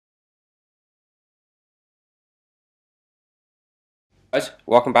Guys,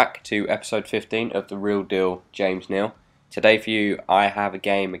 welcome back to episode 15 of The Real Deal James Neal. Today for you I have a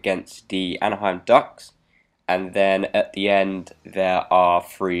game against the Anaheim Ducks, and then at the end there are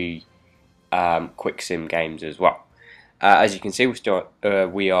three quick sim games as well. As you can see,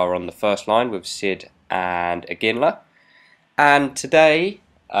 we are on the first line with Sid and Aginla, and today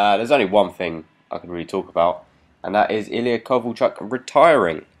there's only one thing I can really talk about, and that is Neal-Kovalchuk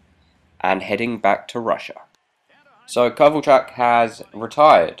retiring and heading back to Russia. So Kovalchuk has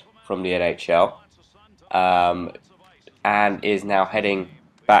retired from the NHL and is now heading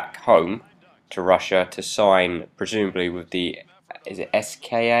back home to Russia to sign, presumably with the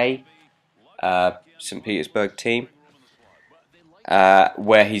SKA St. Petersburg team,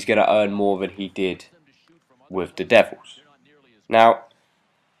 where he's going to earn more than he did with the Devils. Now,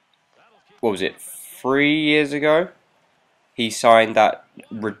 what was it, 3 years ago? He signed that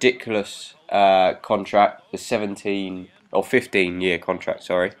ridiculous contract, the 17 or 15-year contract,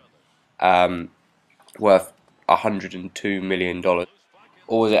 sorry, worth $102 million. Or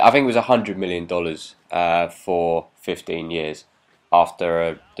was it? I think it was $100 million for 15 years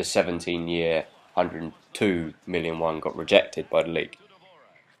after the 17-year $102 million one got rejected by the league.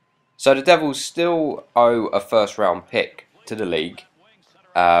 So the Devils still owe a first-round pick to the league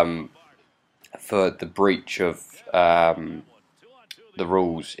for the breach of the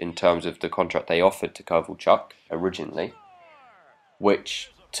rules in terms of the contract they offered to Kovalchuk originally,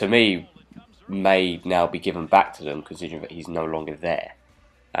 which to me may now be given back to them considering that he's no longer there.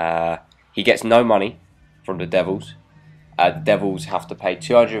 He gets no money from the Devils. The Devils have to pay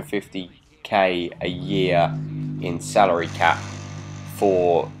 $250k a year in salary cap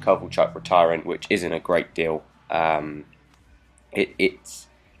for Kovalchuk retiring, which isn't a great deal. It's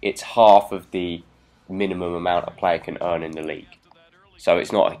half of the minimum amount a player can earn in the league. So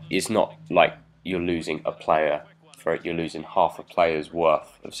it's not like you're losing a player for it. You're losing half a player's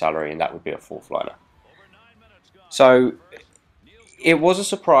worth of salary, and that would be a fourth liner. So it was a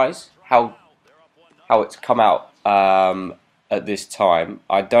surprise how it's come out at this time.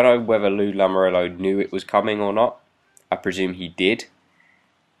 I don't know whether Lou Lamoriello knew it was coming or not. I presume he did.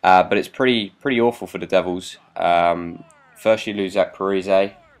 But it's pretty awful for the Devils. First you lose Zach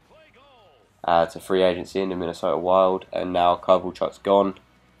Parise to free agency in the Minnesota Wild, and now Kovalchuk's gone.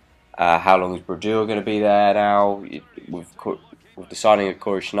 How long is Brodeur going to be there now? With the signing of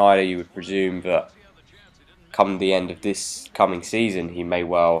Corey Schneider, you would presume that come the end of this coming season, he may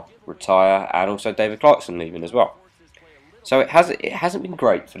well retire, and also David Clarkson leaving as well. So it hasn't been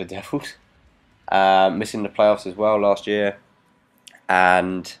great for the Devils, missing the playoffs as well last year,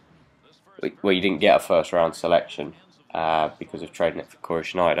 and well, you didn't get a first round selection because of trading it for Corey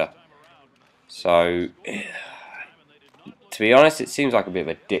Schneider. So, to be honest, it seems like a bit of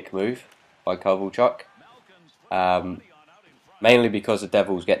a dick move by Kovalchuk. Mainly because the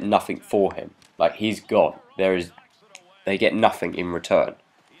Devils get nothing for him. Like, he's gone. They get nothing in return.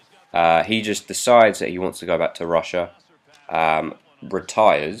 He just decides that he wants to go back to Russia,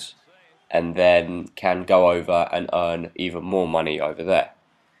 retires, and then can go over and earn even more money over there.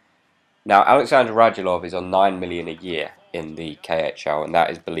 Now, Alexander Radulov is on $9 million a year in the KHL, and that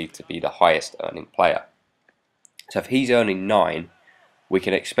is believed to be the highest earning player. So if he's earning 9, we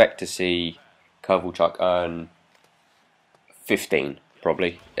can expect to see Kovalchuk earn 15,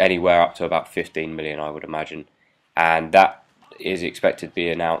 probably anywhere up to about 15 million, I would imagine, and that is expected to be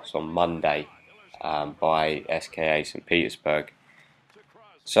announced on Monday by SKA St. Petersburg.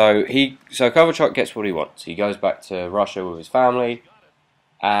 So Kovalchuk gets what he wants. He goes back to Russia with his family,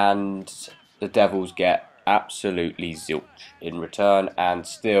 and the Devils get absolutely zilch in return, and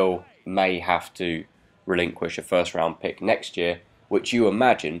still may have to relinquish a first round pick next year, which you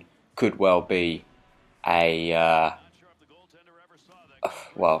imagine could well be a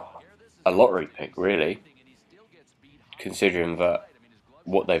lottery pick, really, considering that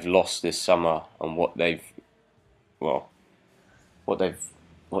what they've lost this summer and what they've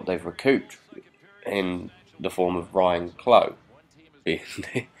recouped in the form of Ryan Clough.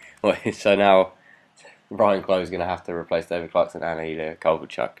 So now Ryan Clough is going to have to replace David Clarkson and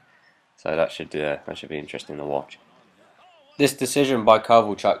Neal-Kovalchuk. So that should be interesting to watch. This decision by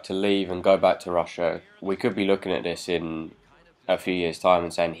Kovalchuk to leave and go back to Russia, we could be looking at this in a few years' time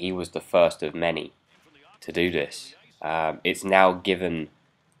and saying he was the first of many to do this. It's now given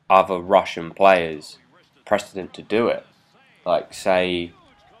other Russian players precedent to do it. Like say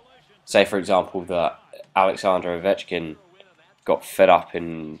for example that Alexander Ovechkin got fed up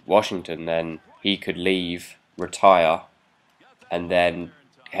in Washington, then he could leave, retire, and then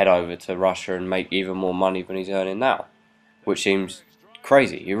head over to Russia and make even more money than he's earning now, which seems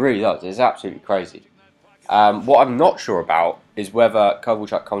crazy. It really does. It's absolutely crazy. What I'm not sure about is whether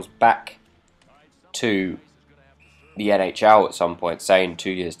Kovalchuk comes back to the NHL at some point, say in 2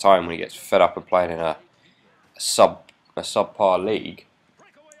 years' time when he gets fed up of playing in a subpar league,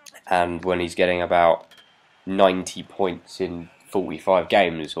 and when he's getting about 90 points in 45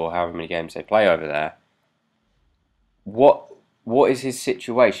 games or however many games they play over there. What is his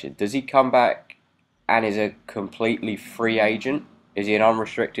situation? Does he come back and is a completely free agent? Is he an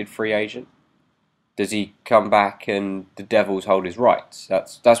unrestricted free agent? Does he come back and the Devils hold his rights?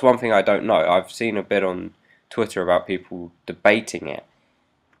 That's one thing I don't know. I've seen a bit on Twitter about people debating it,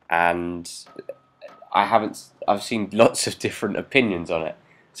 and I've seen lots of different opinions on it.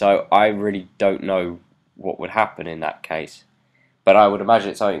 So I really don't know what would happen in that case. But I would imagine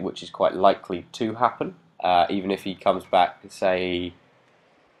it's something which is quite likely to happen, even if he comes back, say,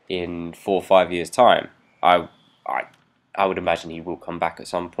 in 4 or 5 years' time. I would imagine he will come back at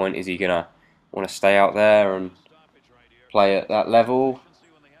some point. Is he gonna want to stay out there and play at that level,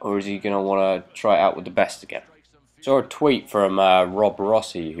 or is he gonna want to try it out with the best again? Saw a tweet from Rob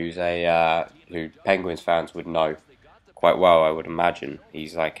Rossi, who Penguins fans would know quite well, I would imagine.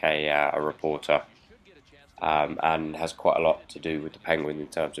 He's like a reporter, and has quite a lot to do with the Penguins in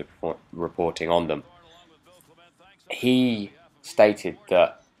terms of reporting on them. He stated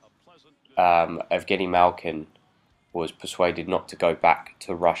that Evgeny Malkin was persuaded not to go back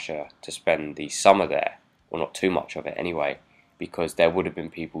to Russia to spend the summer there, or not too much of it anyway, because there would have been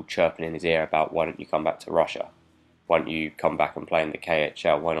people chirping in his ear about, why don't you come back to Russia? Why don't you come back and play in the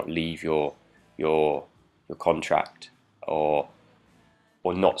KHL? Why not leave your contract, or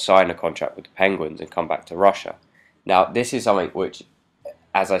not sign a contract with the Penguins and come back to Russia? Now, this is something which,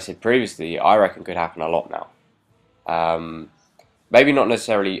 as I said previously, I reckon could happen a lot now. Maybe not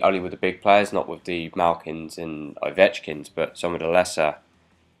necessarily only with the big players, not with the Malkins and Ovechkins, but some of the lesser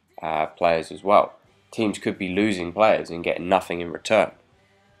players as well. Teams could be losing players and getting nothing in return.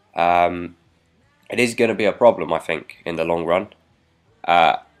 It is going to be a problem, I think, in the long run.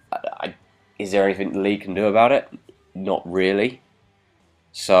 Is there anything the league can do about it? Not really.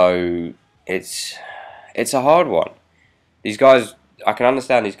 So it's a hard one. These guys, I can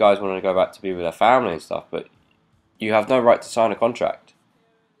understand these guys wanting to go back to be with their family and stuff, but you have no right to sign a contract.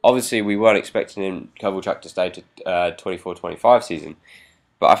 Obviously, we weren't expecting Kovalchuk to stay to 24-25 season,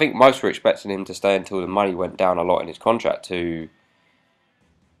 but I think most were expecting him to stay until the money went down a lot in his contract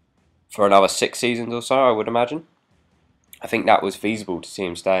for another 6 seasons or so, I would imagine. I think that was feasible to see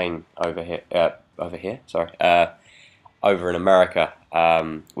him staying over in America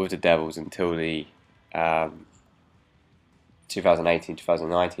with the Devils until the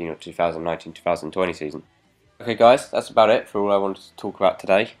 2018-2019 or 2019-2020 season. Okay guys, that's about it for all I wanted to talk about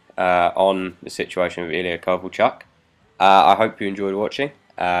today on the situation with Ilya Kovalchuk. I hope you enjoyed watching.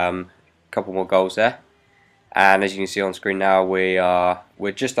 A couple more goals there, and as you can see on screen now, we're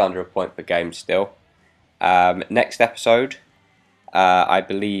just under a point per game still. Next episode, I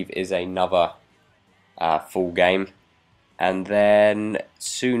believe, is another full game, and then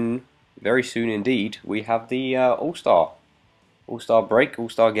soon, very soon indeed, we have the All-Star break,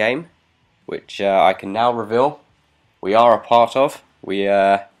 All-Star game, which I can now reveal we are a part of.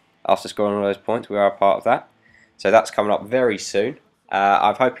 After scoring all those points, we are a part of that. So that's coming up very soon.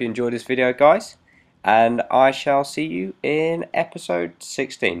 I hope you enjoyed this video, guys, and I shall see you in episode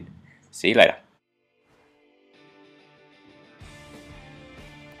 16. See you later.